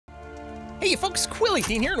Hey folks,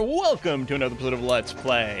 Quilly18 here, and welcome to another episode of Let's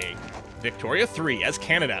Play Victoria 3 as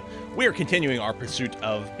Canada. We are continuing our pursuit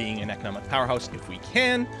of being an economic powerhouse if we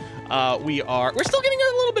can. We're still getting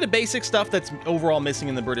a little bit of basic stuff that's overall missing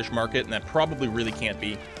in the British market, and that probably really can't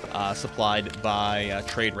be supplied by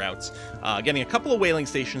trade routes. Getting a couple of whaling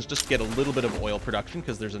stations just to get a little bit of oil production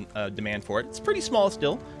because there's a demand for it. It's pretty small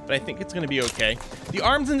still, but I think it's going to be okay. The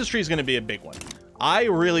arms industry is going to be a big one. I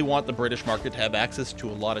really want the British market to have access to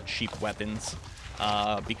a lot of cheap weapons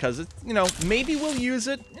because, it's, you know, maybe we'll use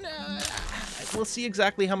it. We'll see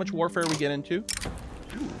exactly how much warfare we get into.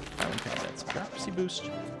 Ooh, that's a bureaucracy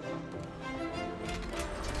boost.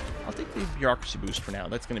 I'll take the bureaucracy boost for now.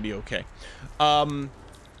 That's going to be okay.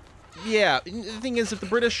 Yeah, the thing is, if the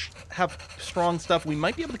British have strong stuff, we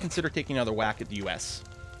might be able to consider taking another whack at the US.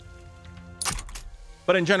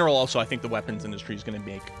 But in general, also, I think the weapons industry is going to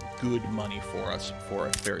make good money for us for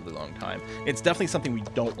a fairly long time. It's definitely something we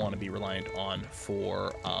don't want to be reliant on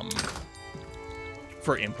for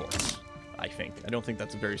imports, I think. I don't think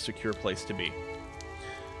that's a very secure place to be.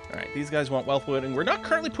 All right, these guys want wealth wood, and we're not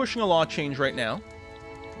currently pushing a law change right now.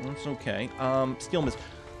 That's okay. Steel mills.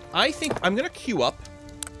 I think I'm going to queue up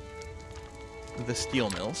the steel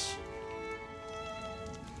mills.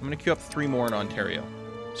 I'm going to queue up 3 more in Ontario,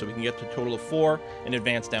 so we can get to a total of 4 and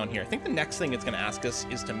advance down here. I think the next thing it's going to ask us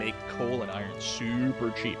is to make coal and iron super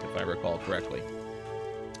cheap, if I recall correctly.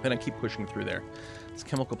 And I keep pushing through there. This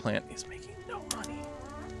chemical plant is making no money.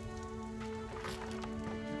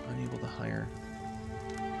 Unable to hire.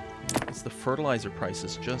 It's the fertilizer price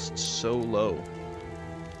is just so low.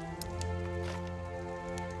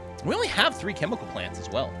 We only have 3 chemical plants as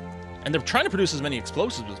well. And they're trying to produce as many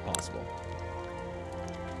explosives as possible.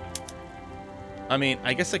 I mean,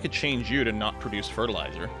 I guess I could change you to not produce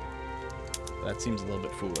fertilizer. That seems a little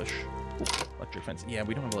bit foolish. Ooh, electric fence. Yeah,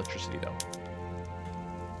 we don't have electricity, though.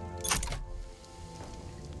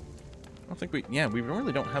 I don't think we... Yeah, we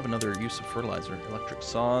really don't have another use of fertilizer. Electric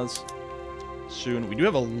saws. Soon. We do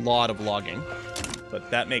have a lot of logging,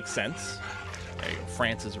 but that makes sense. There you go.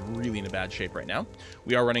 France is really in a bad shape right now.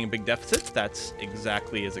 We are running a big deficit. That's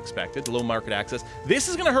exactly as expected. Low market access. This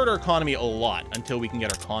is going to hurt our economy a lot until we can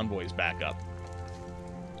get our convoys back up.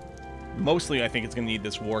 Mostly, I think it's going to need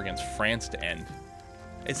this war against France to end.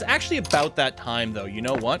 It's actually about that time, though. You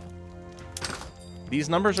know what? These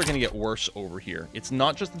numbers are going to get worse over here. It's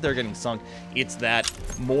not just that they're getting sunk. It's that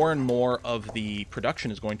more and more of the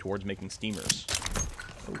production is going towards making steamers.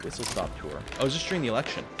 Oh, whistle-stop tour. Oh, is this during the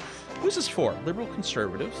election? Who's this for? Liberal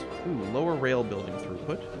conservatives. Ooh, lower rail building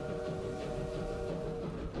throughput.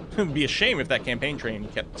 It would be a shame if that campaign train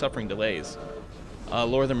kept suffering delays.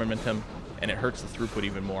 Lower the momentum. And it hurts the throughput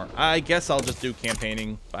even more. I guess I'll just do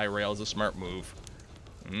campaigning by rail as a smart move.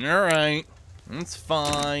 Alright. That's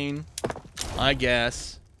fine. I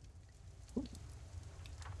guess.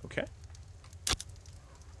 Okay.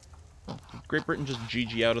 Did Great Britain just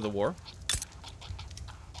GG out of the war?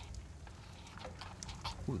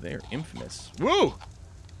 Ooh, they're infamous. Woo!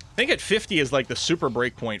 I think at 50 is like the super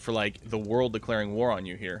break point for like the world declaring war on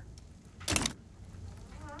you here.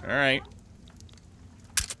 Alright.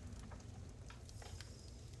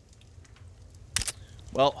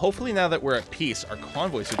 Well, hopefully now that we're at peace, our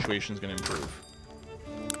convoy situation is going to improve.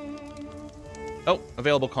 Oh,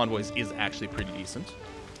 available convoys is actually pretty decent.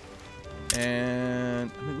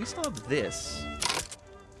 And, I mean, we still have this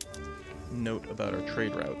note about our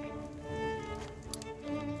trade route.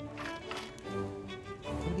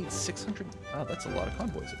 We need 600... Wow, that's a lot of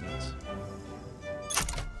convoys it needs.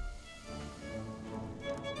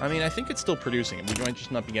 I mean, I think it's still producing it. We might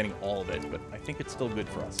just not be getting all of it, but I think it's still good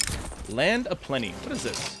for us. Land aplenty. What is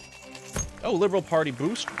this? Oh, Liberal Party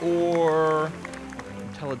boost or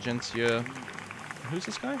intelligentsia. Who's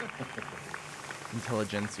this guy?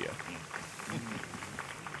 Intelligentsia.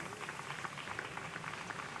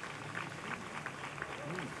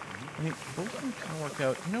 I mean, both of them kind of work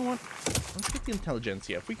out. You know what? Let's get the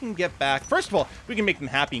intelligentsia. If we can get back... First of all, we can make them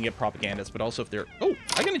happy and get propagandists, but also if they're... Oh,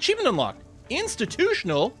 I got an achievement unlocked.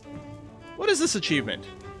 Institutional? What is this achievement?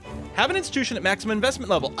 Have an institution at maximum investment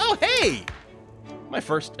level. Oh, hey! My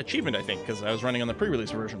first achievement, I think, because I was running on the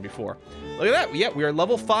pre-release version before. Look at that. Yeah, we are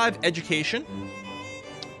level 5 education.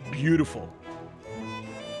 Beautiful.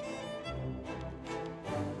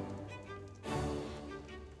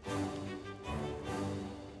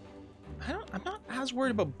 I'm not as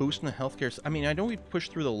worried about boosting the healthcare. I mean, I know we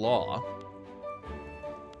pushed through the law.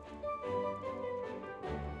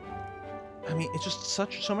 I mean, it's just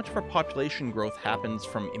so much of our population growth happens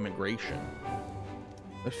from immigration.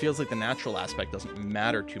 It feels like the natural aspect doesn't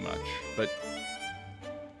matter too much, but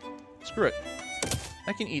screw it.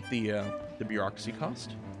 I can eat the bureaucracy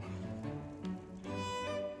cost.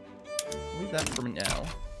 leave that for now.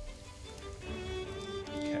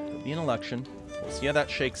 Okay, there'll be an election. We'll see how that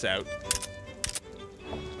shakes out.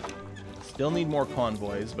 Still need more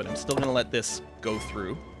convoys, but I'm still going to let this go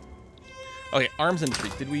through. Okay, arms industry.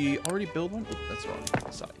 Did we already build one? Oh, that's the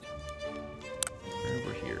wrong side.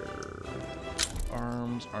 Over here.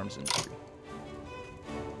 Arms industry.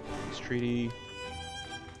 Peace treaty.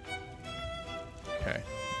 Okay,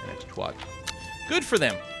 next twat. Good for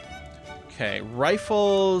them. Okay,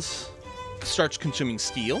 rifles starts consuming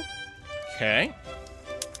steel. Okay.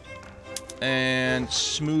 And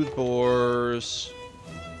smooth bores,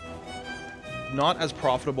 not as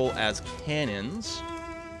profitable as cannons,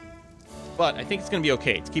 but I think it's going to be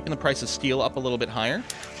okay. It's keeping the price of steel up a little bit higher,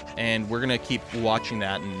 and we're going to keep watching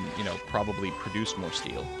that and, you know, probably produce more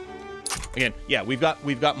steel. Again, yeah, we've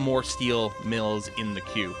got more steel mills in the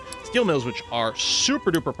queue. Steel mills, which are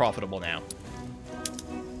super duper profitable now.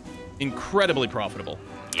 Incredibly profitable.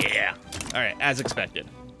 Yeah. All right, as expected.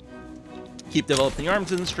 Keep developing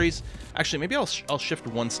arms industries. Actually, maybe I'll shift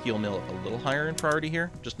one steel mill a little higher in priority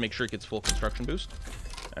here, just to make sure it gets full construction boost.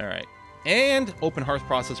 All right. And open hearth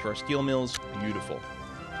process for our steel mills. Beautiful.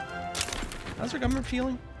 How's our government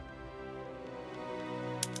feeling?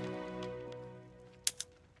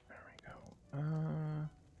 There we go. I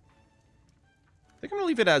think I'm going to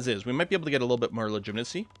leave it as is. We might be able to get a little bit more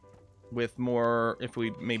legitimacy with more, if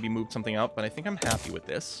we maybe moved something out, but I think I'm happy with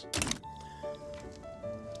this.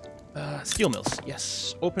 Steel mills,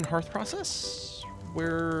 yes. Open hearth process.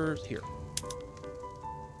 Where's here?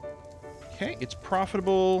 Okay, it's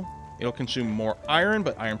profitable. It'll consume more iron,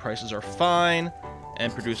 but iron prices are fine.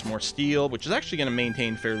 And produce more steel, which is actually going to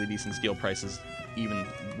maintain fairly decent steel prices even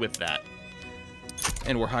with that.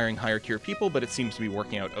 And we're hiring higher tier people, but it seems to be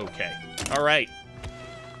working out okay. All right.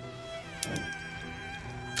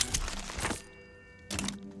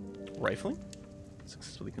 Rifling.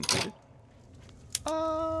 Successfully completed.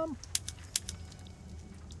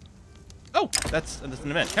 Oh, that's an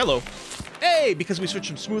event. Hello. Hey, because we switched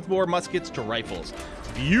from smoothbore muskets to rifles.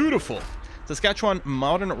 Beautiful. Saskatchewan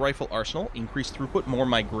modern rifle arsenal, increased throughput, more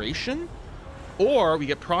migration, or we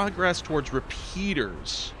get progress towards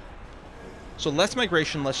repeaters. So less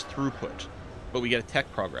migration, less throughput, but we get a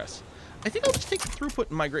tech progress. I think I'll just take the throughput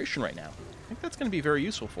and migration right now. I think that's going to be very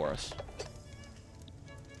useful for us.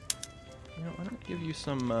 You know, why don't I give you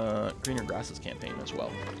some greener grasses campaign as well.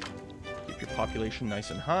 Keep your population nice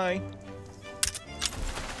and high.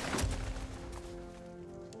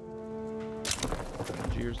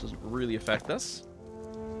 Algiers doesn't really affect us.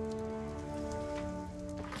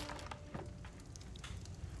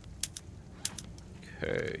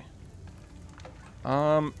 Okay.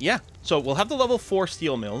 Yeah. So we'll have the level 4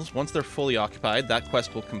 steel mills. Once they're fully occupied, that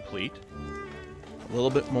quest will complete. A little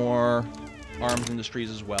bit more arms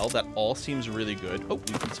industries as well. That all seems really good. Oh,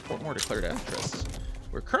 we can support more declared interests.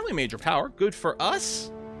 We're currently major power. Good for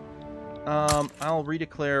us. I'll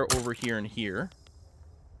redeclare over here and here.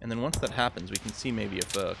 And then once that happens, we can see maybe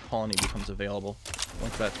if a colony becomes available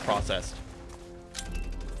once that's processed.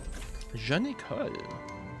 Je n'école.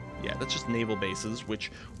 Yeah, that's just naval bases,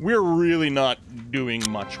 which we're really not doing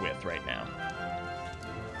much with right now.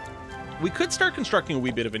 We could start constructing a wee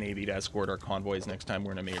bit of a navy to escort our convoys next time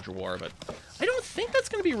we're in a major war, but I don't think that's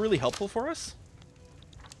going to be really helpful for us.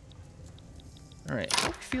 All right, how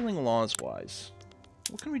are we feeling laws-wise?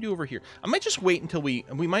 What can we do over here? I might just wait until we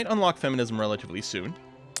might unlock feminism relatively soon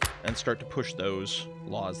and start to push those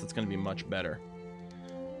laws. That's going to be much better.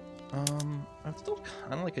 I'd still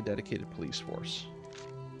kind of like a dedicated police force.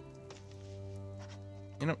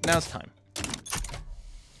 You know, now's time.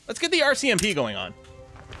 Let's get the RCMP going on.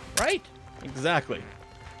 Right? Exactly.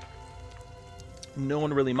 No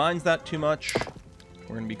one really minds that too much.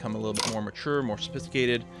 We're going to become a little bit more mature, more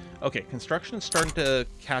sophisticated. Okay, construction is starting to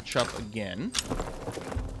catch up again.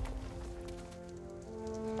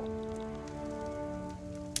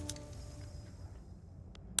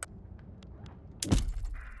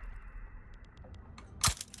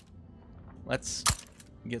 Let's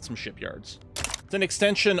get some shipyards. It's an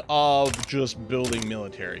extension of just building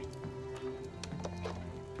military.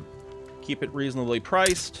 Keep it reasonably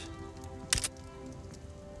priced.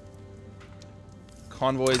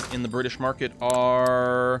 Convoys in the British market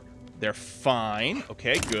are... they're fine.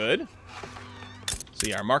 Okay, good. So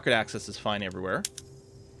yeah, our market access is fine everywhere.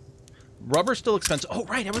 Rubber's still expensive. Oh,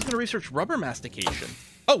 right, I was going to research rubber mastication.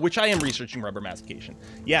 Oh, which I am researching rubber mastication.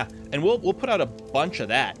 Yeah, and we'll put out a bunch of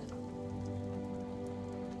that.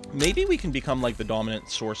 Maybe we can become like the dominant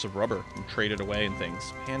source of rubber and trade it away and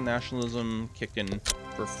things. Pan-nationalism kicked in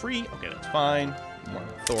for free. Okay, that's fine. More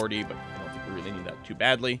authority, but I don't think we really need that too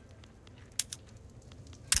badly.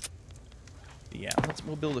 Yeah,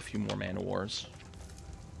 we'll build a few more man o' wars.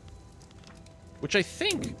 Which I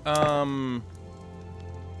think,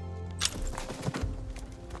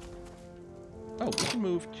 Oh, we can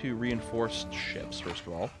move to reinforced ships, first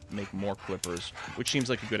of all. Make more clippers, which seems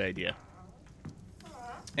like a good idea.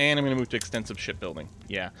 And I'm going to move to extensive shipbuilding.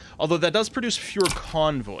 Yeah. Although that does produce fewer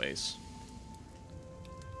convoys.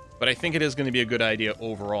 But I think it is going to be a good idea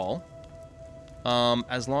overall.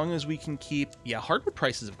 As long as we can keep... Yeah, hardwood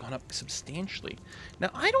prices have gone up substantially. Now,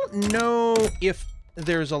 I don't know if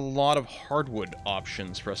there's a lot of hardwood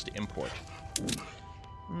options for us to import.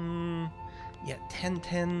 Yeah,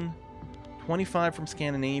 10. 25 from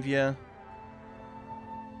Scandinavia.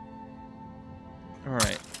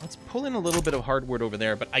 Alright, let's pull in a little bit of hardwood over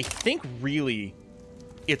there, but I think really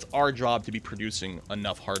it's our job to be producing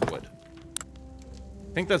enough hardwood.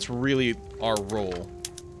 I think that's really our role.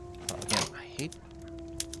 Again, I hate...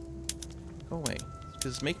 Go away.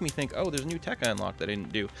 Because make me think, oh, there's a new tech I unlocked that I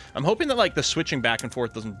didn't do. I'm hoping that, like, the switching back and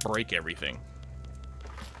forth doesn't break everything.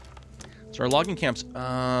 So our logging camps,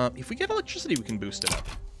 if we get electricity, we can boost it up.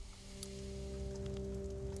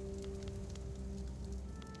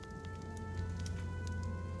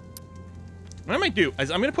 What I might do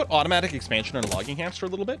is I'm going to put automatic expansion on logging camps for a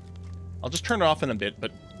little bit. I'll just turn it off in a bit,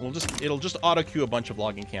 but it'll just auto-queue a bunch of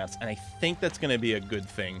logging camps, and I think that's going to be a good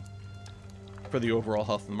thing for the overall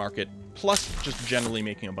health of the market, plus just generally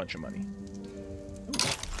making a bunch of money. Ooh.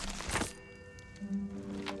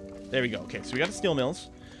 There we go. Okay, so we got the steel mills.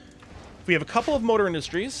 We have a couple of motor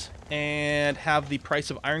industries, and have the price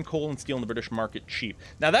of iron, coal, and steel in the British market cheap.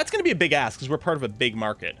 Now, that's going to be a big ask, because we're part of a big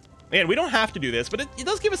market. Again, we don't have to do this, but it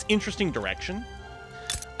does give us interesting direction.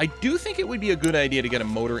 I do think it would be a good idea to get a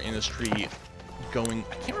motor industry going.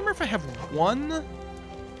 I can't remember if I have one.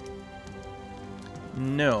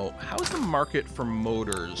 No. How's the market for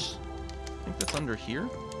motors? I think that's under here.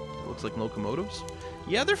 It looks like locomotives.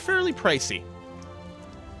 Yeah, they're fairly pricey.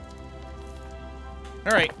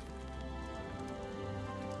 All right.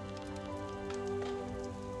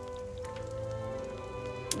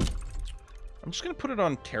 I'm just going to put it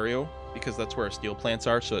on Ontario, because that's where our steel plants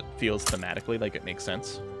are, so it feels thematically like it makes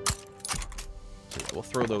sense. So yeah, we'll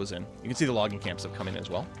throw those in. You can see the logging camps have come in as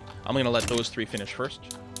well. I'm going to let those three finish first.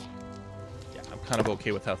 Yeah, I'm kind of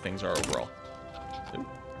okay with how things are overall. Ooh,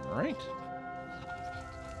 all right.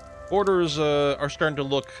 Orders are starting to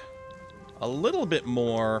look a little bit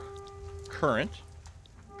more current.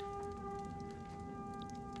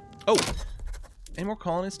 Oh! Any more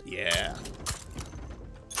colonists? Yeah.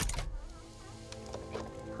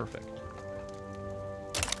 Perfect.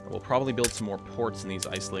 We'll probably build some more ports in these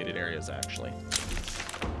isolated areas, actually.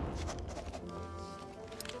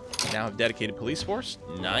 Now have dedicated police force.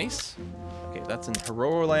 Nice. Okay, that's in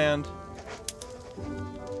Heroland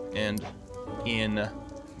and in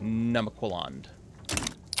Namaqualand.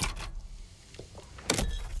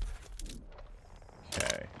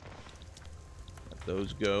 Okay. Let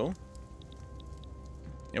those go.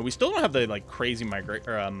 Yeah, we still don't have the, like, crazy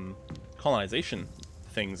colonization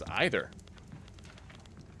things either.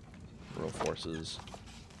 Rural forces.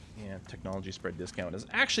 Yeah, technology spread discount is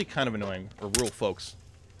actually kind of annoying for rural folks.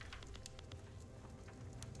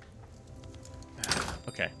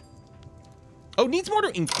 Okay. Oh, needs more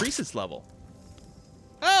to increase its level.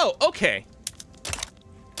 Oh, okay.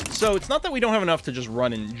 So it's not that we don't have enough to just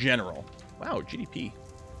run in general. Wow, GDP.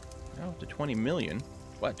 Now up to 20 million.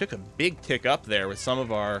 Wow, it took a big tick up there with some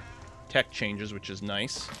of our tech changes, which is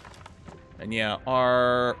nice. And yeah,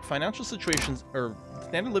 our financial situations, or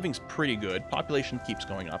standard of living's pretty good. Population keeps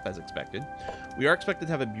going up as expected. We are expected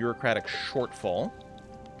to have a bureaucratic shortfall.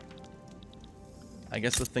 I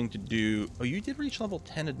guess the thing to do... Oh, you did reach level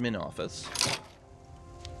 10 admin office.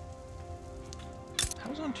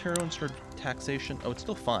 How's Ontario in sort of taxation? Oh, it's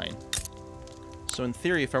still fine. So in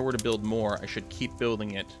theory, if I were to build more, I should keep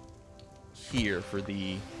building it here for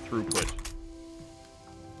the throughput.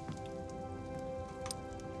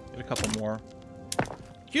 Get a couple more.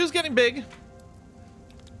 Queue's getting big.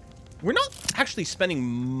 We're not actually spending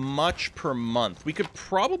much per month. We could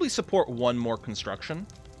probably support one more construction.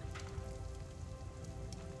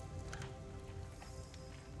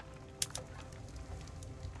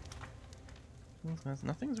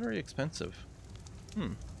 Nothing's very expensive.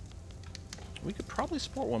 We could probably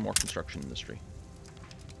support one more construction industry.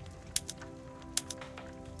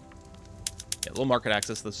 Yeah, low market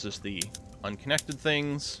access. That's just the unconnected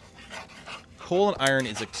things. Coal and iron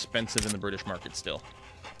is expensive in the British market still.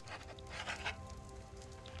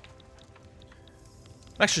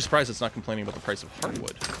 I'm actually surprised it's not complaining about the price of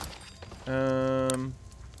hardwood.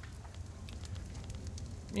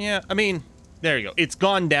 Yeah, I mean, there you go. It's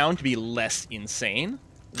gone down to be less insane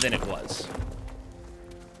than it was.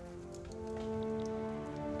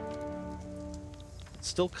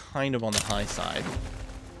 still kind of on the high side.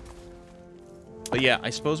 But yeah, I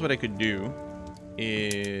suppose what I could do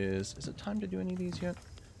is... Is it time to do any of these yet?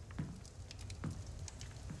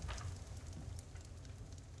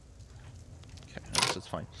 Okay, I guess it's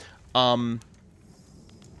fine.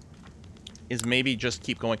 Is maybe just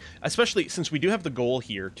keep going. Especially since we do have the goal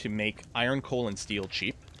here to make iron, coal, and steel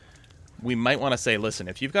cheap. We might want to say, listen,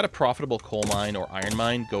 if you've got a profitable coal mine or iron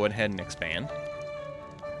mine, go ahead and expand.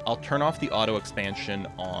 I'll turn off the auto expansion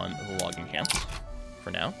on the logging camps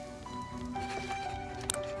for now.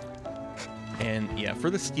 And yeah, for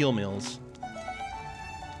the steel mills,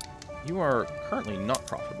 you are currently not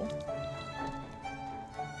profitable.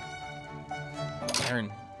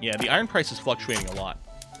 Iron, yeah, the iron price is fluctuating a lot.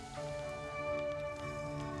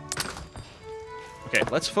 Okay,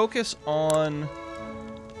 let's focus on... Ooh,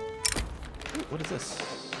 what is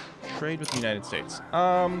this? Trade with the United States.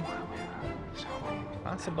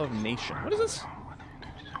 Class above nation. What is this?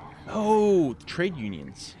 Oh, trade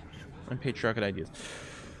unions. Unpatriotic ideas.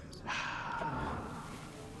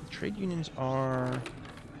 Trade unions are...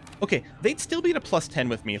 Okay, they'd still be at a +10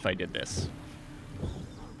 with me if I did this.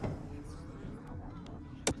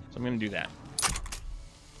 So I'm going to do that.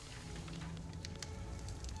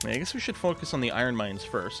 I guess we should focus on the iron mines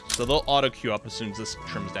first. So they'll auto-queue up as soon as this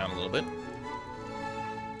trims down a little bit.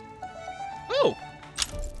 Oh!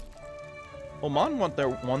 Oman won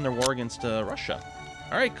their war against Russia.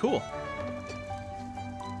 Alright, cool.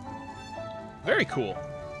 Very cool.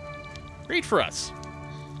 Great for us.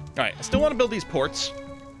 Alright, I still want to build these ports.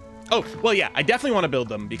 Oh, well, yeah, I definitely want to build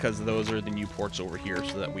them because those are the new ports over here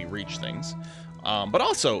so that we reach things. But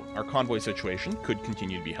also, our convoy situation could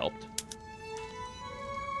continue to be helped.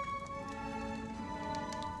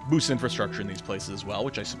 Boost infrastructure in these places as well,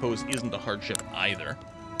 which I suppose isn't a hardship either.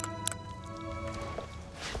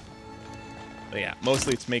 But yeah,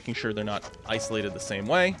 mostly it's making sure they're not isolated the same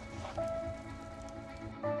way.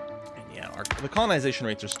 And yeah, the colonization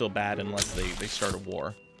rates are still bad unless they start a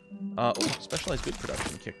war. Oh, specialized good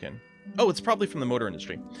production kicked in. Oh, it's probably from the motor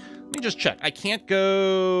industry. Let me just check. I can't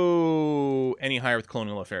go any higher with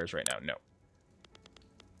colonial affairs right now. No.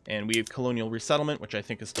 And we have colonial resettlement, which I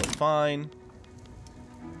think is still fine.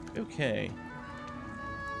 Okay.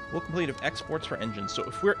 We'll complete if exports for engines. So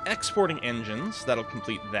if we're exporting engines, that'll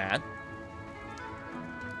complete that.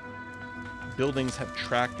 Buildings have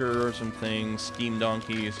tractors and things. Steam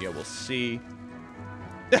donkeys. Yeah, we'll see.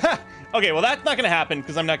 Okay, well, that's not going to happen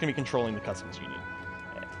because I'm not going to be controlling the customs union.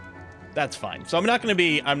 That's fine. So I'm not going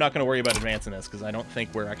to worry about advancing this because I don't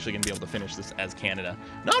think we're actually going to be able to finish this as Canada.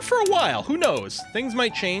 Not for a while. Who knows? Things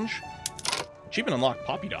might change. Achievement unlocked.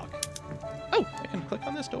 Poppy Dock. Oh, I can click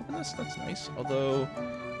on this to open this. That's nice. Although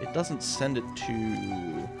it doesn't send it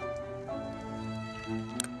to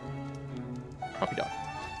Poppy Dock.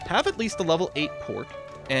 Have at least a level 8 port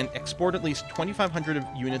and export at least 2,500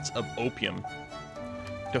 units of opium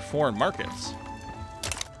to foreign markets.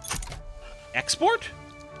 Export?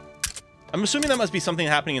 I'm assuming that must be something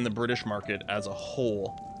happening in the British market as a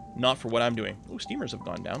whole, not for what I'm doing. Oh, steamers have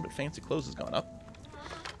gone down, but fancy clothes has gone up.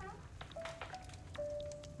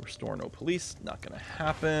 Restore no police, not gonna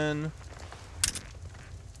happen.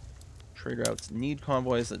 Trade routes need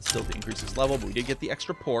convoys, that still increases level, but we did get the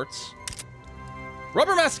extra ports.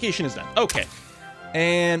 Rubber mastication is done. Okay.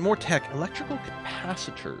 And more tech. Electrical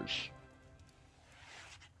capacitors.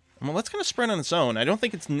 Well, that's going to spread on its own. I don't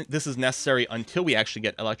think this is necessary until we actually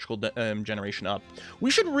get electrical generation up. We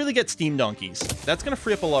should really get steam donkeys. That's going to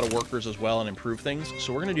free up a lot of workers as well and improve things,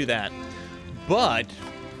 so we're going to do that. But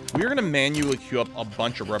we're going to manually queue up a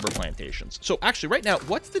bunch of rubber plantations. So actually, right now,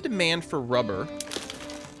 what's the demand for rubber?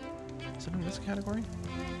 Is it in this category?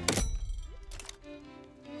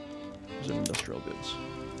 Is it industrial goods?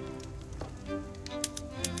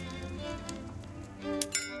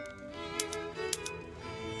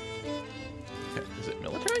 Okay, is it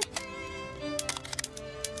military?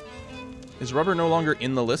 Is rubber no longer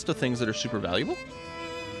in the list of things that are super valuable?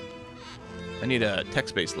 I need a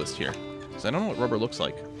text-based list here, because I don't know what rubber looks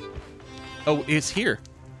like. Oh, it's here.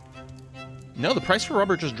 No, the price for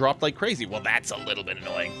rubber just dropped like crazy. Well, that's a little bit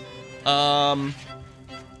annoying.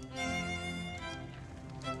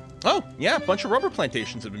 Oh, yeah, a bunch of rubber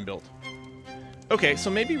plantations have been built. Okay,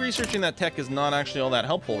 so maybe researching that tech is not actually all that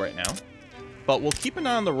helpful right now. But we'll keep an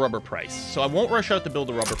eye on the rubber price. So I won't rush out to build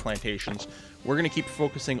the rubber plantations. We're going to keep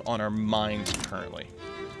focusing on our mines currently.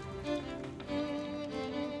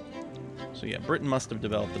 So yeah, Britain must have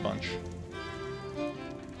developed a bunch.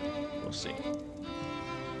 We'll see.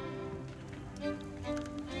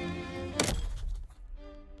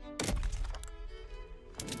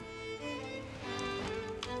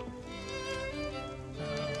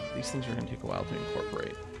 These things are going to take a while to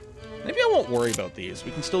incorporate. Maybe I won't worry about these.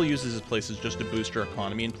 We can still use these as places just to boost our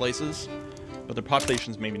economy in places. But their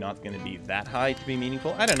population's maybe not going to be that high to be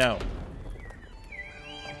meaningful. I don't know.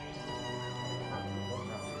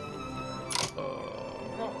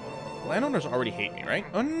 Landowners already hate me, right?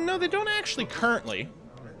 Oh, no, they don't actually currently.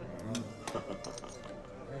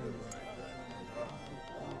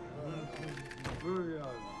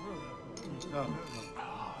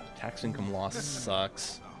 Tax income loss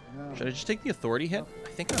sucks. Should I just take the authority hit? I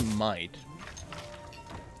think I might.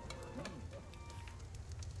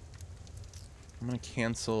 I'm going to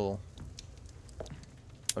cancel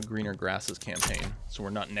a greener grasses campaign, so we're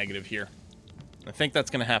not negative here. I think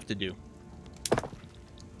that's going to have to do.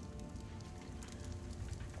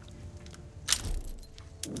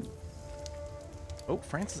 Oh,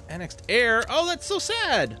 France has annexed heir. Oh, that's so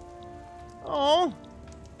sad. Oh,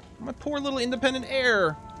 my poor little independent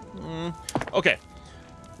heir. Okay.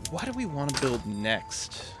 What do we want to build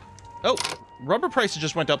next? Oh, rubber prices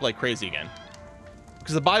just went up like crazy again.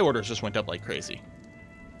 Because the buy orders just went up like crazy.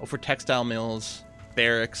 Oh, for textile mills,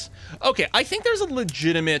 barracks. Okay, I think there's a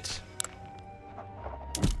legitimate...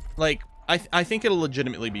 Like, I think it'll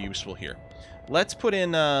legitimately be useful here. Let's put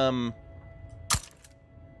in... Yeah,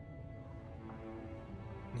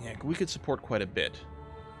 we could support quite a bit.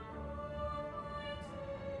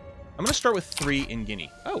 I'm going to start with 3 in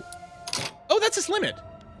Guinea. Oh. Oh, that's its limit.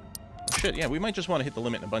 Oh, shit, yeah, we might just want to hit the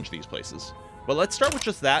limit in a bunch of these places. But let's start with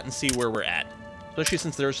just that and see where we're at. Especially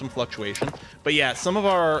since there's some fluctuation. But yeah, some of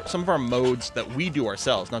our modes that we do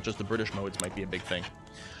ourselves, not just the British modes, might be a big thing.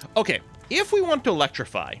 Okay, if we want to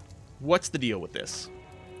electrify, what's the deal with this?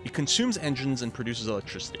 It consumes engines and produces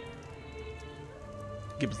electricity.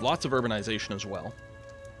 Gives lots of urbanization as well.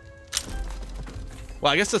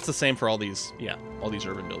 Well, I guess that's the same for all these, yeah, all these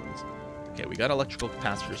urban buildings. Okay, we got electrical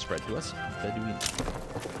capacitor spread to us.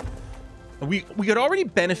 We could already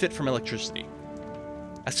benefit from electricity,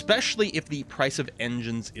 especially if the price of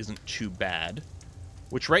engines isn't too bad,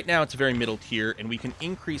 which right now it's very middle tier, and we can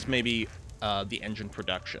increase maybe the engine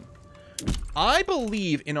production. I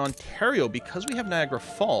believe in Ontario, because we have Niagara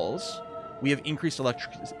Falls, we have increased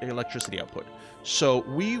electricity output. So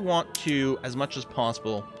we want to, as much as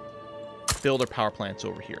possible, build our power plants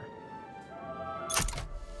over here.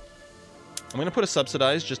 I'm going to put a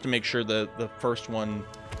subsidized just to make sure the first one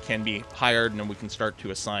can be hired, and then we can start to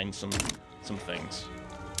assign some things.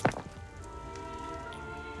 Yeah,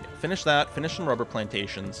 finish that. Finish some rubber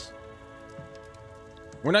plantations.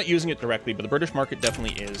 We're not using it directly, but the British market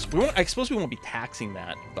definitely is. I suppose we won't be taxing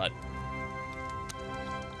that, but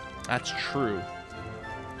that's true.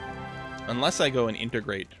 Unless I go and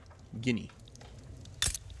integrate Guinea.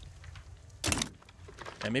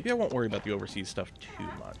 And maybe I won't worry about the overseas stuff too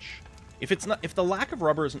much. If the lack of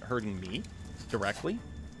rubber isn't hurting me directly,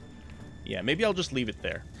 yeah, maybe I'll just leave it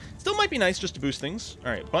there. Still might be nice just to boost things.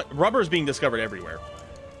 All right, but rubber is being discovered everywhere.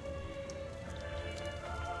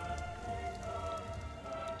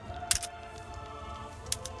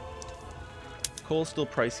 Coal's still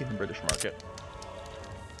pricey in the British market.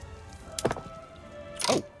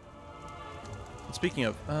 Oh. And speaking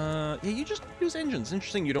of, yeah, you just use engines.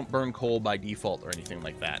 Interesting you don't burn coal by default or anything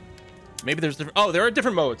like that. Maybe there's different... Oh, there are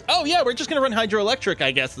different modes. Oh, yeah, we're just going to run hydroelectric,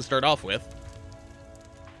 I guess, to start off with.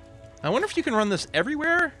 I wonder if you can run this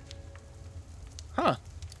everywhere? Huh.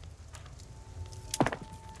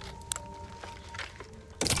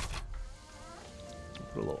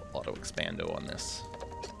 Put a little auto-expando on this.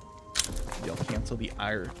 Maybe I'll cancel the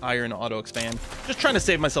iron auto-expand. Just trying to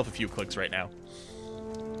save myself a few clicks right now.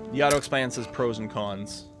 The auto-expand says pros and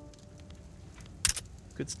cons.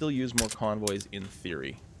 Could still use more convoys in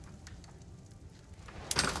theory.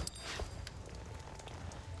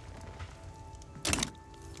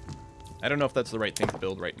 I don't know if that's the right thing to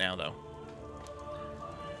build right now, though.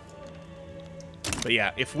 But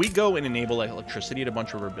yeah, if we go and enable like, electricity at a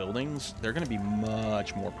bunch of our buildings, they're going to be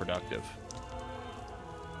much more productive.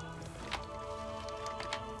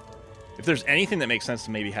 If there's anything that makes sense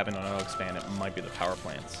to maybe have an auto-expand, it might be the power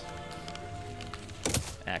plants.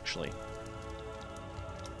 Actually.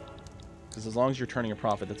 Because as long as you're turning a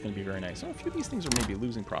profit, that's going to be very nice. Oh, a few of these things are maybe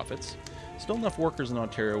losing profits. Still enough workers in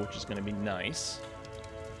Ontario, which is going to be nice.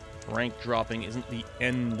 Rank dropping isn't the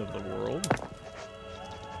end of the world.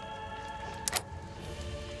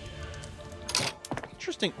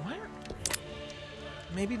 Interesting. Why are...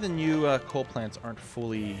 Maybe the new coal plants aren't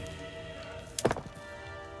fully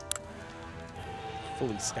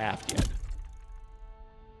staffed yet.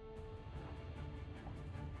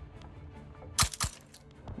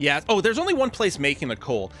 Yeah. Oh, there's only one place making the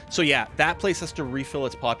coal. So yeah, that place has to refill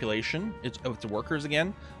its population, its workers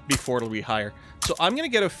again, before it'll rehire. So I'm going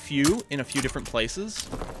to get a few in a few different places,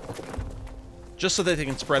 just so that they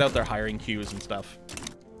can spread out their hiring queues and stuff.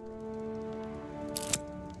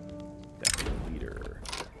 Deputy leader.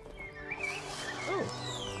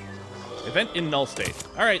 Oh. Event in null state.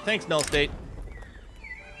 All right, thanks, null state.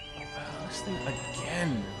 Oh, this thing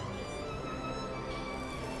again.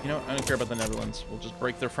 You know, I don't care about the Netherlands. We'll just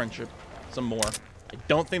break their friendship some more. I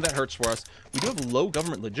don't think that hurts for us. We do have low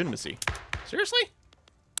government legitimacy. Seriously?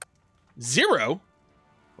 0? Well,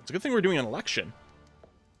 it's a good thing we're doing an election.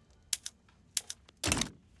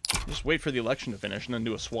 Just wait for the election to finish and then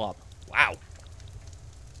do a swap. Wow.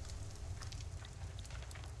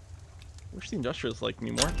 Wish the industrialists liked me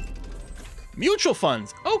more. Mutual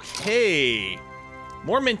funds. Okay.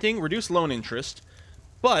 More minting, reduced loan interest.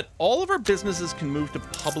 But all of our businesses can move to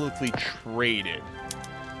publicly traded.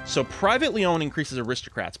 So privately owned increases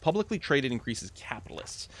aristocrats. Publicly traded increases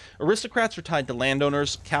capitalists. Aristocrats are tied to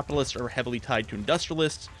landowners. Capitalists are heavily tied to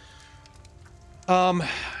industrialists.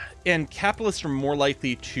 And capitalists are more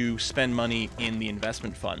likely to spend money in the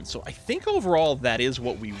investment fund. So I think overall that is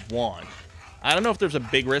what we want. I don't know if there's a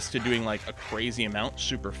big risk to doing like a crazy amount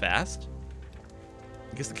super fast.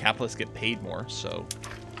 I guess the capitalists get paid more, so...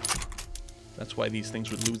 That's why these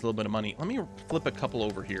things would lose a little bit of money. Let me flip a couple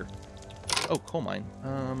over here. Oh, coal mine.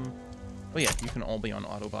 Oh yeah, you can all be on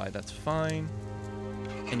auto buy. That's fine.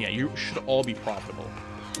 And yeah, you should all be profitable.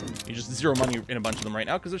 You just zero money in a bunch of them right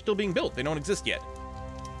now because they're still being built. They don't exist yet.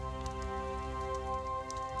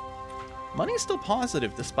 Money is still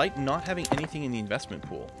positive despite not having anything in the investment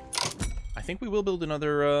pool. I think we will build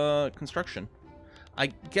another construction. I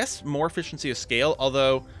guess more efficiency of scale,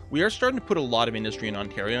 although we are starting to put a lot of industry in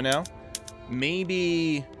Ontario now.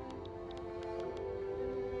 Maybe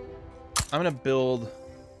I'm going to build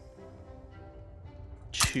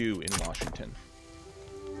 2 in Washington.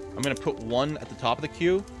 I'm going to put 1 at the top of the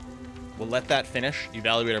queue. We'll let that finish,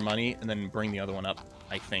 evaluate our money, and then bring the other one up,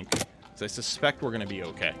 I think. Because I suspect we're going to be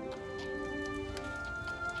okay.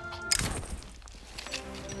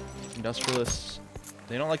 Industrialists,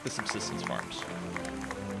 they don't like the subsistence farms.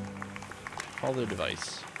 Call their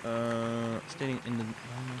device. Stating in the...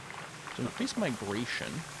 So increase migration.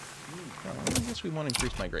 I guess we want to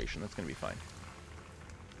increase migration. That's going to be fine.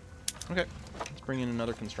 Okay. Let's bring in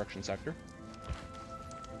another construction sector.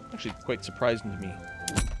 Actually, quite surprising to me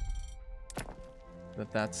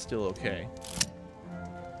that that's still okay.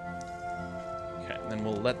 Okay, and then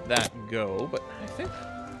we'll let that go, but I think...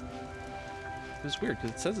 This is weird, because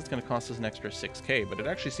it says it's going to cost us an extra 6K, but it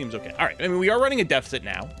actually seems okay. All right, I mean, we are running a deficit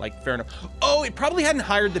now. Like, fair enough. Oh, it probably hadn't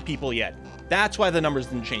hired the people yet. That's why the numbers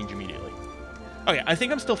didn't change immediately. Okay, I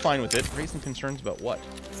think I'm still fine with it. Raising concerns about what?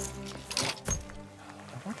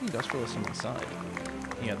 I want the industrialists on my side.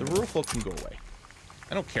 Yeah, the rural folk can go away.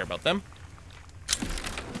 I don't care about them.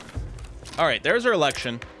 All right, there's our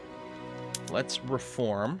election. Let's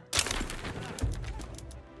reform.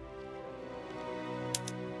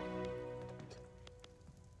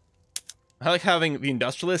 I like having the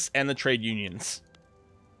industrialists and the trade unions.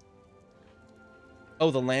 Oh,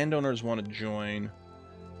 the landowners want to join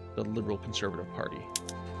the Liberal Conservative Party.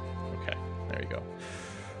 Okay, there you go.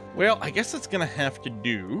 Well, I guess that's going to have to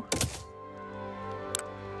do.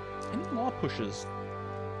 Any law pushes?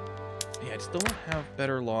 Yeah, I still don't have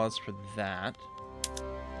better laws for that.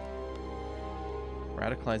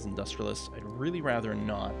 Radicalize industrialists. I'd really rather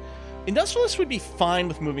not. Industrialists would be fine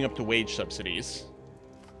with moving up to wage subsidies.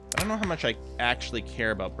 I don't know how much I actually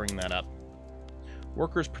care about bringing that up.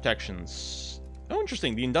 Workers' protections. Oh,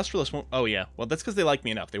 interesting. The industrialists won't... Oh, yeah. Well, that's because they like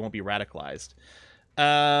me enough. They won't be radicalized.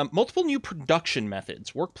 Multiple new production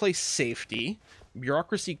methods. Workplace safety.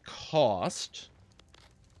 Bureaucracy cost.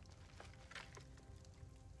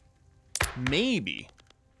 Maybe.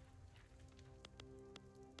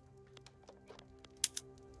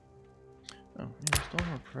 Oh, yeah, we still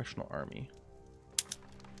have a professional army.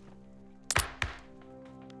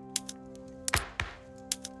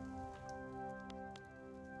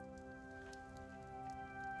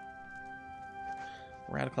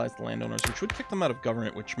 Radicalize the landowners, which would kick them out of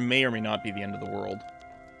government, which may or may not be the end of the world.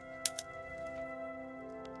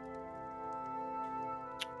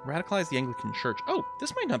 Radicalize the Anglican Church. Oh,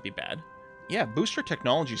 this might not be bad. Yeah, boost our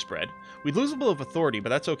technology spread. We'd lose a little of authority, but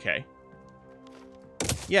that's okay.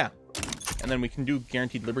 Yeah. And then we can do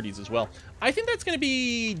guaranteed liberties as well. I think that's going to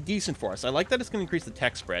be decent for us. I like that it's going to increase the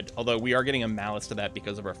tech spread, although we are getting a malice to that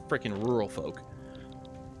because of our frickin' rural folk.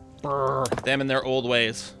 Brr, them and their old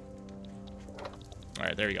ways. All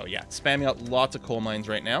right, there you go. Yeah, spamming out lots of coal mines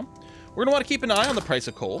right now. We're going to want to keep an eye on the price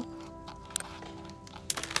of coal.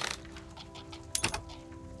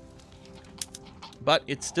 but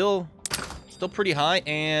it's still pretty high,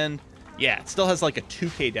 and yeah, it still has like a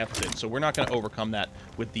 2K deficit, so we're not going to overcome that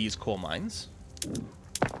with these coal mines.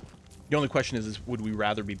 The only question is would we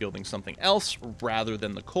rather be building something else rather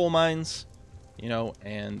than the coal mines? You know,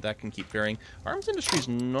 and that can keep varying. Arms industry is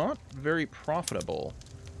not very profitable.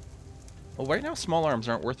 Well, right now, small arms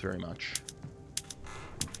aren't worth very much.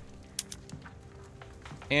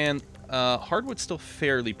 And hardwood's still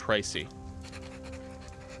fairly pricey.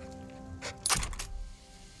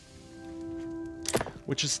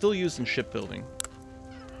 Which is still used in shipbuilding.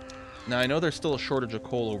 Now, I know there's still a shortage of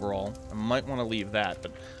coal overall. I might want to leave that,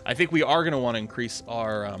 but I think we are going to want to increase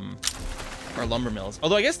our lumber mills.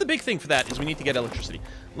 Although, I guess the big thing for that is we need to get electricity.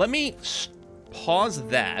 Let me pause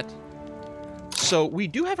that. So, we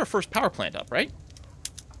do have our first power plant up, right?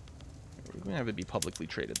 We're going to have it be publicly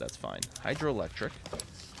traded. That's fine. Hydroelectric,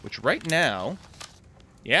 which right now,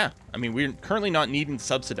 yeah, I mean, we're currently not needing to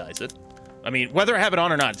subsidize it. I mean, whether I have it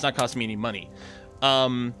on or not, it's not costing me any money.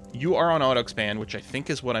 You are on auto expand, which I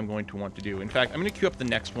think is what I'm going to want to do. In fact, I'm going to queue up the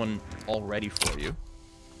next one already for you.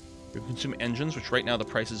 You consume engines, which right now the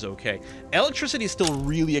price is okay. Electricity is still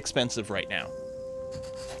really expensive right now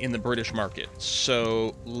in the British market.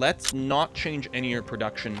 So let's not change any of your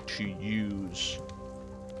production to use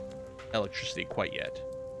electricity quite yet.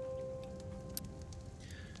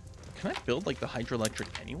 Can I build like the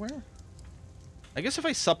hydroelectric anywhere? I guess if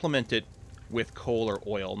I supplement it with coal or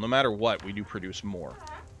oil, no matter what, we do produce more.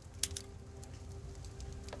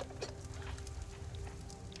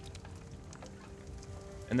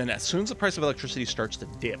 And then as soon as the price of electricity starts to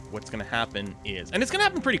dip, what's going to happen is, and it's going to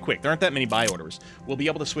happen pretty quick, there aren't that many buy orders, we'll be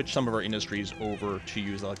able to switch some of our industries over to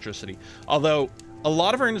use electricity. Although, a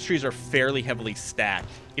lot of our industries are fairly heavily stacked.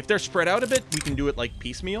 If they're spread out a bit, we can do it like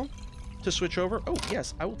piecemeal to switch over. Oh,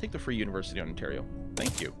 yes, I will take the Free University of Ontario.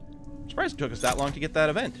 Thank you. I'm surprised it took us that long to get that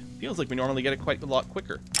event. Feels like we normally get it quite a lot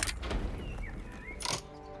quicker.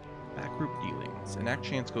 Backgroup dealings. Enact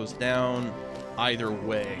chance goes down either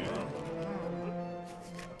way.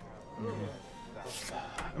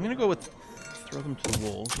 I'm going to go with throw them to the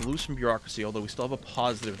wolves. Lose some bureaucracy, although we still have a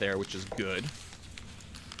positive there, which is good.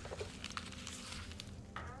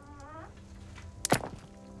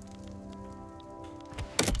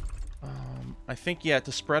 I think, yeah,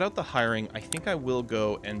 to spread out the hiring, I think I will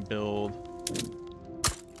go and build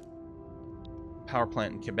power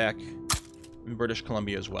plant in Quebec and British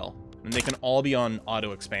Columbia as well. And they can all be on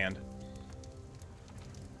auto expand.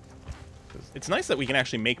 It's nice that we can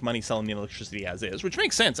actually make money selling the electricity as is, which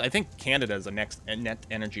makes sense. I think Canada is a net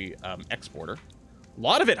energy exporter. A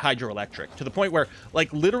lot of it hydroelectric, to the point where,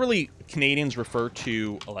 like, literally Canadians refer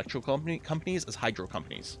to electrical companies as hydro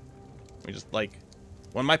companies. We just, like,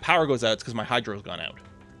 when my power goes out, it's because my hydro's gone out.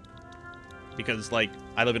 Because, like,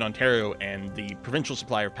 I live in Ontario, and the provincial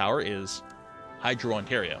supplier of power is Hydro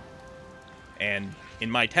Ontario. And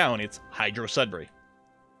in my town, it's Hydro Sudbury.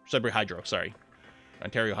 Sudbury Hydro, sorry.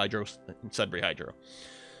 Ontario Hydro, Sudbury Hydro.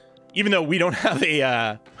 Even though we don't have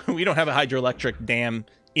a hydroelectric dam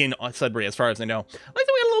in Sudbury, as far as I know. I like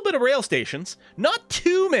that we had a little bit of rail stations. Not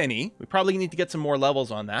too many. We probably need to get some more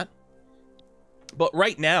levels on that. But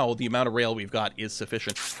right now, the amount of rail we've got is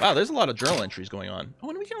sufficient. Wow, there's a lot of journal entries going on. Oh,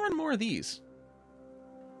 and we can run more of these.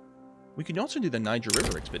 We can also do the Niger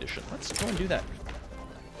River expedition. Let's go and do that.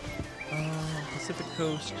 Pacific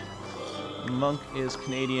Coast. Monk is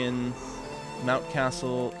Canadian.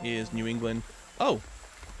 Mountcastle is New England. Oh!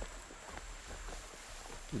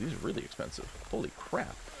 Ooh, these are really expensive. Holy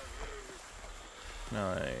crap. Can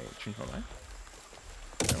I change my mind?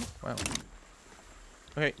 No? Wow.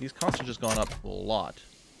 Okay, these costs have just gone up a lot.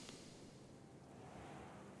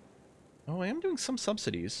 Oh, I am doing some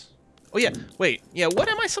subsidies. Oh, yeah. Wait. Yeah, what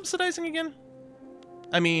am I subsidizing again?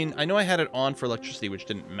 I mean, I know I had it on for electricity, which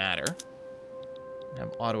didn't matter. I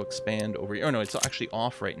have auto expand over here. Oh, no, it's actually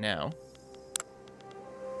off right now.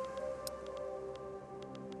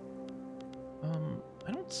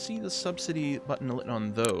 I don't see the subsidy button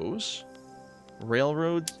on those.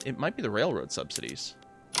 Railroads, it might be the railroad subsidies.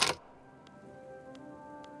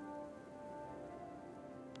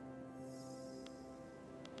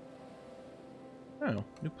 Oh,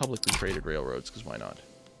 new publicly traded railroads, because why not?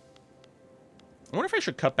 I wonder if I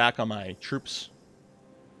should cut back on my troops.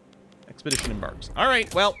 Expedition embarks.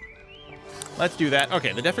 Alright, well, let's do that.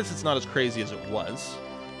 Okay, the deficit's not as crazy as it was.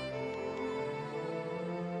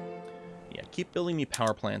 Yeah, keep building me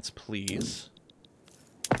power plants, please.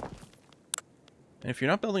 And if you're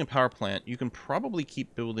not building a power plant, you can probably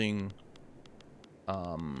keep building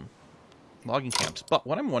logging camps. But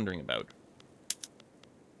what I'm wondering about...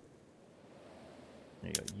 There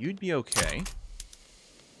you go. You'd be okay.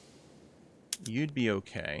 You'd be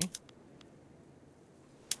okay.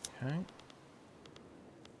 Okay.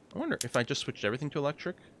 I wonder if I just switched everything to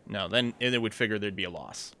electric? No, then it would figure there'd be a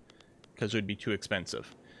loss. Because it would be too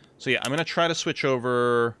expensive. So yeah, I'm going to try to switch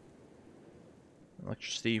over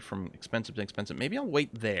electricity from expensive to expensive. Maybe I'll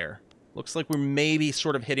wait there. Looks like we're maybe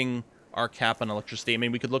sort of hitting our cap on electricity. I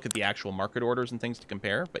mean, we could look at the actual market orders and things to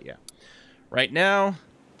compare, but yeah. Right now,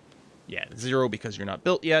 yeah, 0 because you're not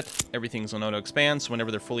built yet. Everything's on auto-expand, so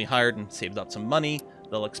whenever they're fully hired and saved up some money,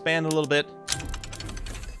 they'll expand a little bit.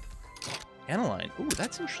 Aniline. Ooh,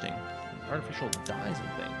 that's interesting. Artificial dyes and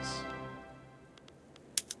things.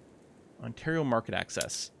 Ontario market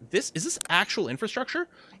access. Is this actual infrastructure?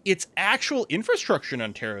 It's actual infrastructure in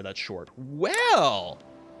Ontario that's short. Well,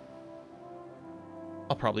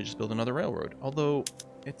 I'll probably just build another railroad. Although,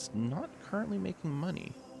 it's not currently making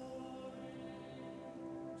money.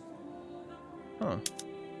 Huh.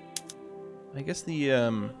 I guess the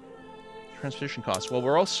transportation costs. Well,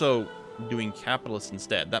 we're also doing capitalist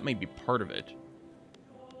instead. That may be part of it.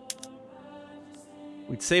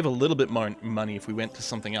 We'd save a little bit more money if we went to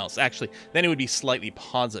something else. Actually, then it would be slightly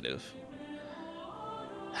positive.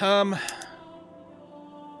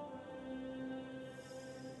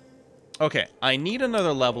 Okay, I need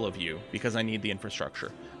another level of you because I need the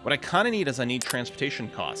infrastructure. What I kind of need is I need transportation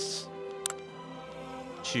costs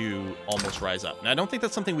to almost rise up. Now, I don't think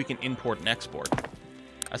that's something we can import and export.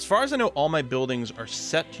 As far as I know, all my buildings are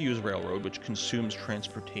set to use railroad, which consumes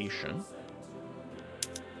transportation.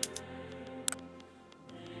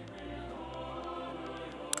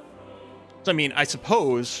 So, I mean, I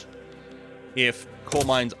suppose if coal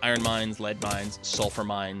mines, iron mines, lead mines, sulfur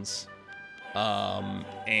mines,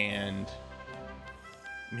 and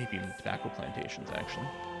maybe even tobacco plantations, actually,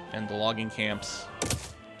 and the logging camps,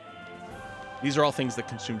 these are all things that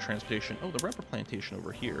consume transportation. Oh, the rubber plantation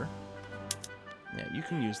over here. Yeah, you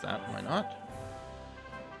can use that. Why not?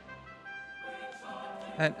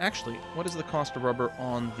 And actually, what is the cost of rubber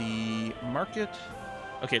on the market?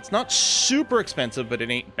 Okay, it's not super expensive, but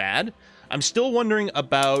it ain't bad. I'm still wondering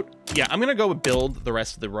about... Yeah, I'm going to go build the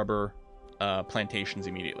rest of the rubber plantations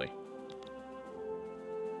immediately.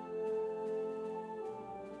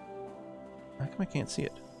 How come I can't see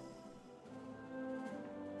it?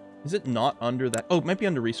 Is it not under that? Oh, it might be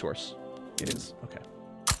under resource. It is. Okay.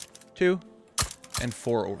 2 and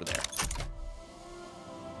 4 over there.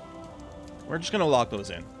 We're just going to lock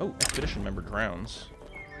those in. Oh, expedition member drowns.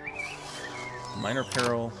 Minor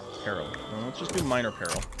peril, peril. Well, let's just do minor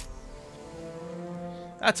peril.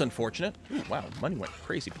 That's unfortunate. Ooh, wow, money went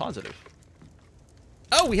crazy positive.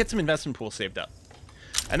 Oh, we had some investment pool saved up.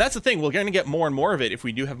 And that's the thing, we're going to get more and more of it if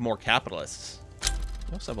we do have more capitalists.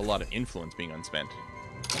 We also have a lot of influence being unspent.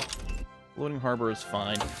 Floating harbor is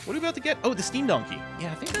fine. What are we about to get? Oh, the steam donkey.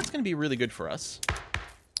 Yeah, I think that's going to be really good for us.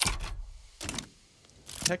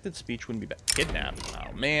 Protected speech wouldn't be bad. Kidnap.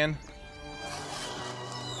 Oh, man.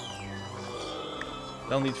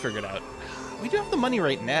 They'll need to figure it out. We do have the money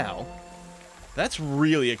right now. That's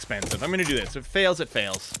really expensive. I'm going to do this. If it fails, it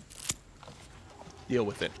fails. Deal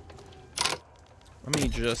with it. Let me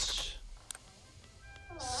just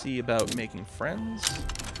see about making friends.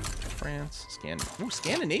 France,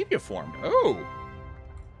 Scandinavia formed. Oh!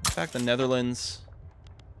 In fact, the Netherlands.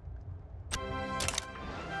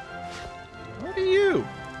 Look at you.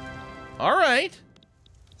 All right.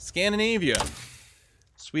 Scandinavia.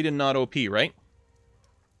 Sweden not OP, right?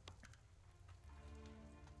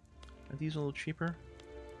 Are these a little cheaper?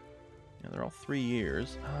 Yeah, they're all 3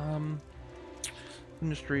 years.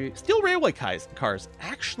 Industry. Steel railway cars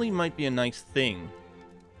actually might be a nice thing.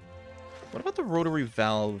 What about the rotary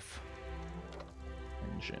valve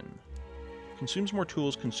engine? Consumes more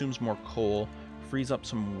tools, consumes more coal, frees up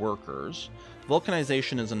some workers.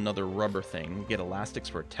 Vulcanization is another rubber thing. We get elastics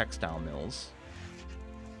for textile mills.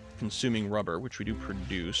 Consuming rubber, which we do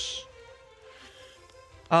produce.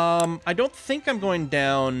 I don't think I'm going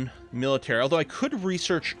down military, although I could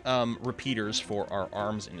research repeaters for our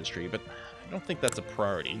arms industry, but I don't think that's a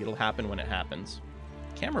priority. It'll happen when it happens.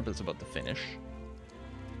 Camera is about to finish.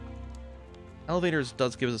 Elevators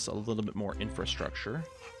does give us a little bit more infrastructure.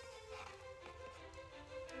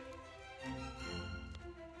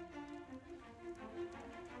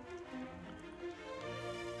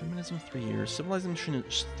 Feminism 3 years. Civilization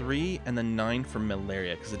is 3 and then 9 for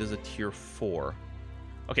malaria because it is a tier 4.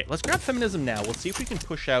 Okay, let's grab feminism now. We'll see if we can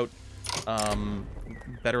push out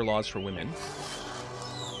better laws for women.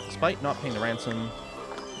 Despite not paying the ransom.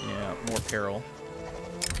 Yeah, more peril.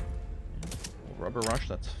 Rubber rush,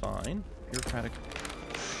 that's fine. Bureaucratic.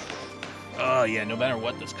 Oh, yeah, no matter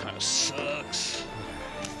what, this kind of sucks.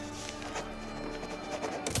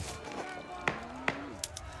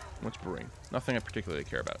 What's brewing? Nothing I particularly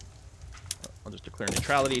care about. I'll just declare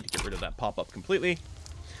neutrality to get rid of that pop-up completely.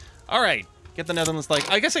 All right. Get the Netherlands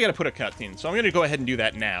like... I guess I got to put a cut in, so I'm going to go ahead and do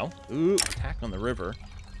that now. Ooh, attack on the river.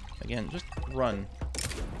 Again, just run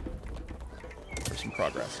for some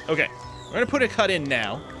progress. Okay, we're going to put a cut in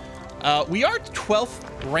now. We are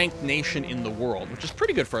 12th ranked nation in the world, which is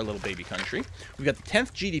pretty good for our little baby country. We've got the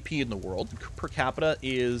 10th GDP in the world. Per capita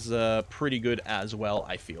is pretty good as well,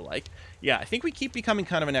 I feel like. Yeah, I think we keep becoming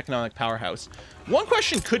kind of an economic powerhouse. One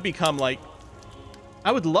question could become, like,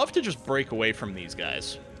 I would love to just break away from these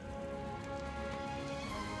guys.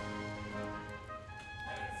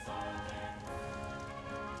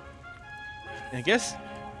 I guess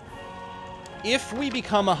if we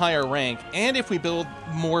become a higher rank, and if we build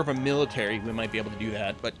more of a military, we might be able to do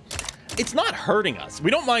that, but it's not hurting us.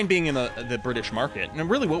 We don't mind being in the British market, and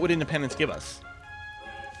really, what would independence give us?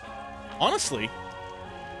 Honestly,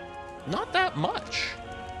 not that much.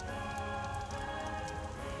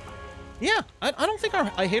 Yeah, I don't think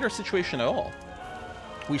I hate our situation at all.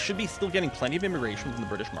 We should be still getting plenty of immigration from the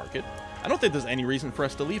British market. I don't think there's any reason for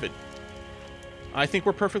us to leave it. I think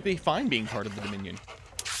we're perfectly fine being part of the Dominion.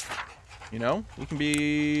 You know, we can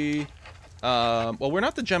be... well, we're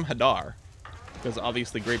not the Jem'Hadar, because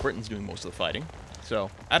obviously Great Britain's doing most of the fighting.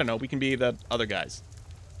 So, I don't know, we can be the other guys.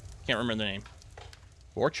 Can't remember their name.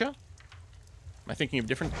 Vorcha? Am I thinking of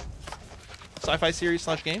different sci-fi series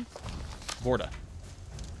 / game? Vorta.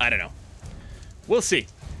 I don't know. We'll see.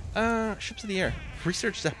 Ships of the air.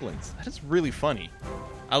 Research Zeppelins. That is really funny.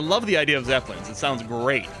 I love the idea of Zeppelins. It sounds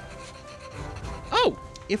great. Oh,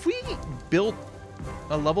 if we built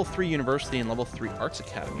a level 3 university and level 3 arts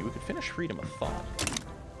academy, we could finish Freedom of Thought.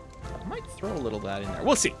 I might throw a little of that in there.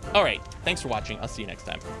 We'll see. All right. Thanks for watching. I'll see you next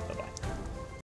time. Bye-bye.